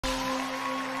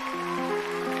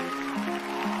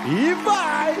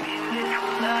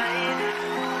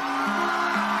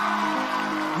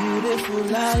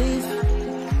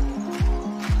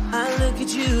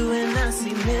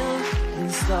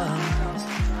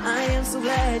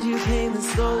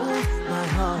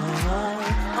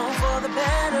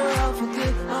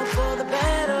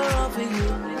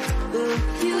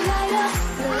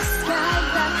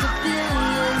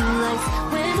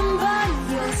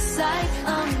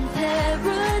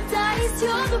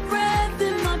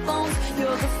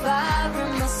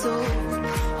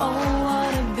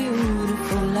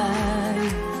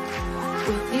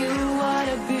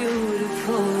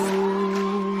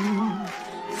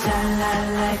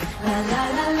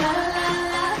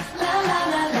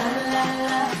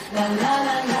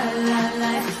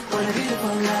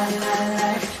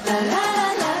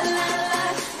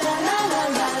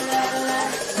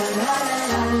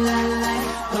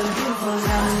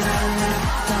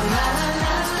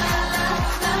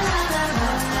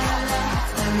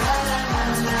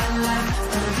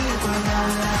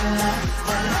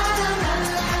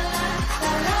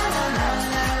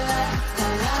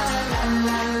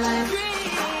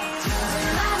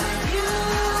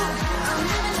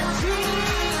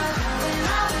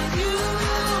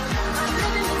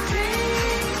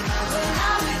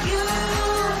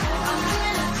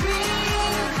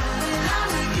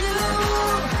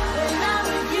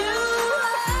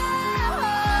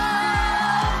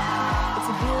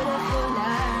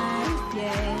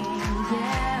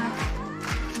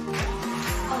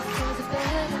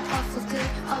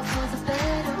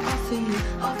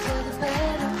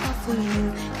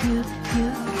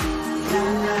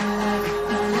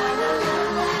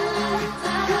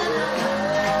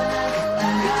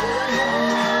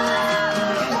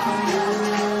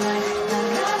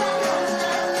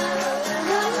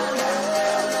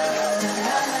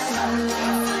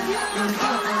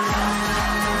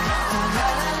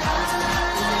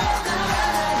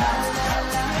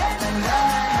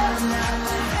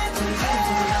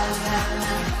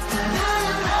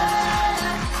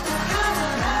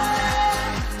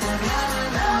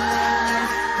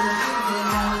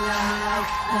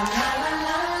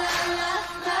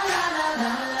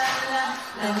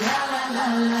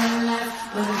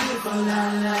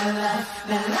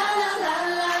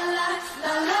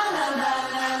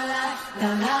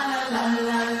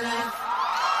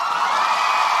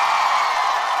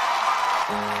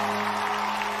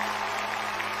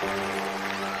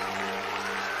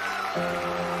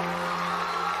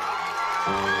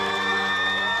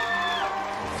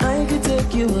I could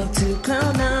take you up to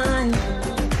cloud nine.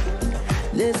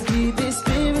 Let's keep it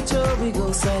spiritual, we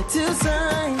go side to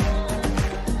side.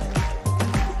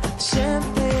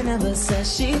 Champagne never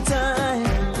says she time.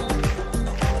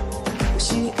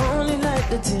 She only like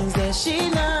the things that she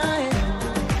like.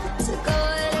 So go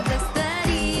at the best that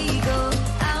ego.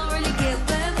 I don't really care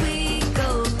where we go.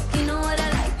 You know what I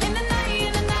like in the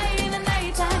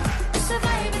night time. It's a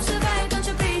vibe, don't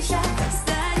you be shy. That's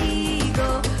that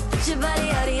ego. Put your body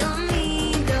out on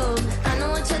me, though. I know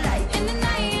what you like in the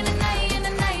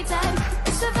night time.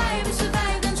 It's a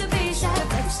vibe, don't you be shy.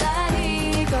 That's that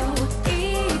ego.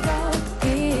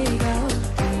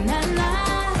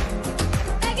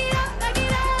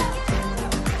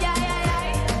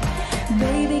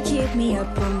 Keep me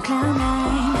up on cloud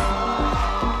nine.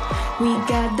 We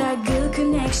got that good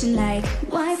connection like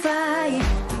Wi-Fi.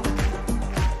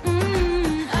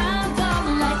 I'm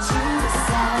gonna let you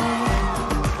decide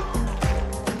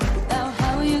about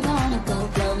how you gonna go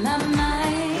blow my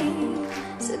mind.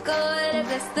 So go ahead and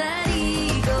bless that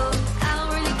ego. I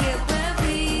don't really care where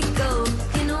we go.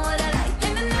 You know what I like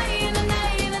in the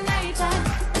night time.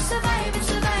 It's a vibe,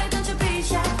 don't you be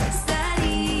shy. Bless that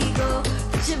ego.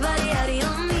 Put your body out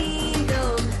on me.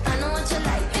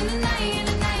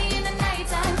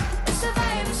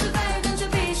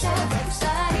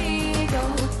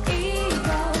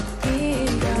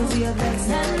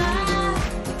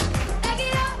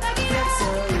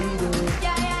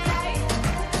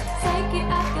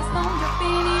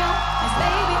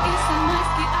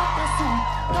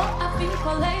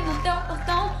 Colei no teu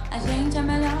portão. A gente é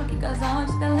melhor que casal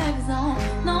de televisão.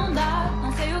 Não dá,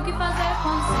 não sei o que fazer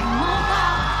quando você não tá.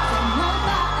 Você não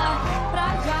tá, é pra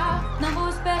já. Não vou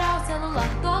esperar o celular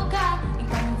tocar.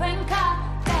 Então vem cá,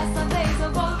 dessa vez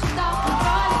eu vou te dar o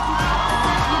controle.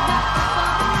 Me dá a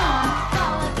foto, não.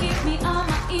 Fala que me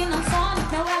ama e não some.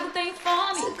 Meu ego tem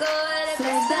fome. So go ahead and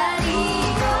bless that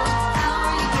ego. I don't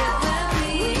really care where we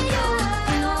go.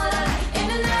 You know what I like in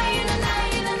the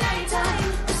night time.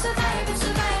 It's a vibe,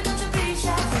 don't you be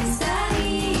shy. Bless that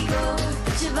ego.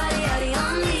 Put your body out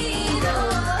on me, though.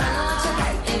 I know what you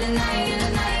like in the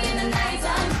night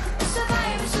time. It's a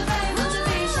vibe,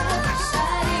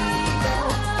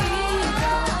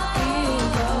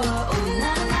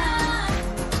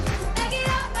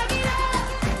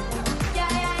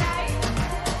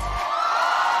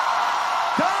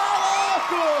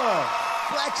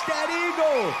 Next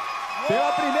Eagle!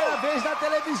 Pela primeira vez na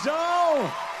televisão!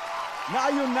 Na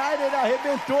United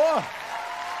arrebentou!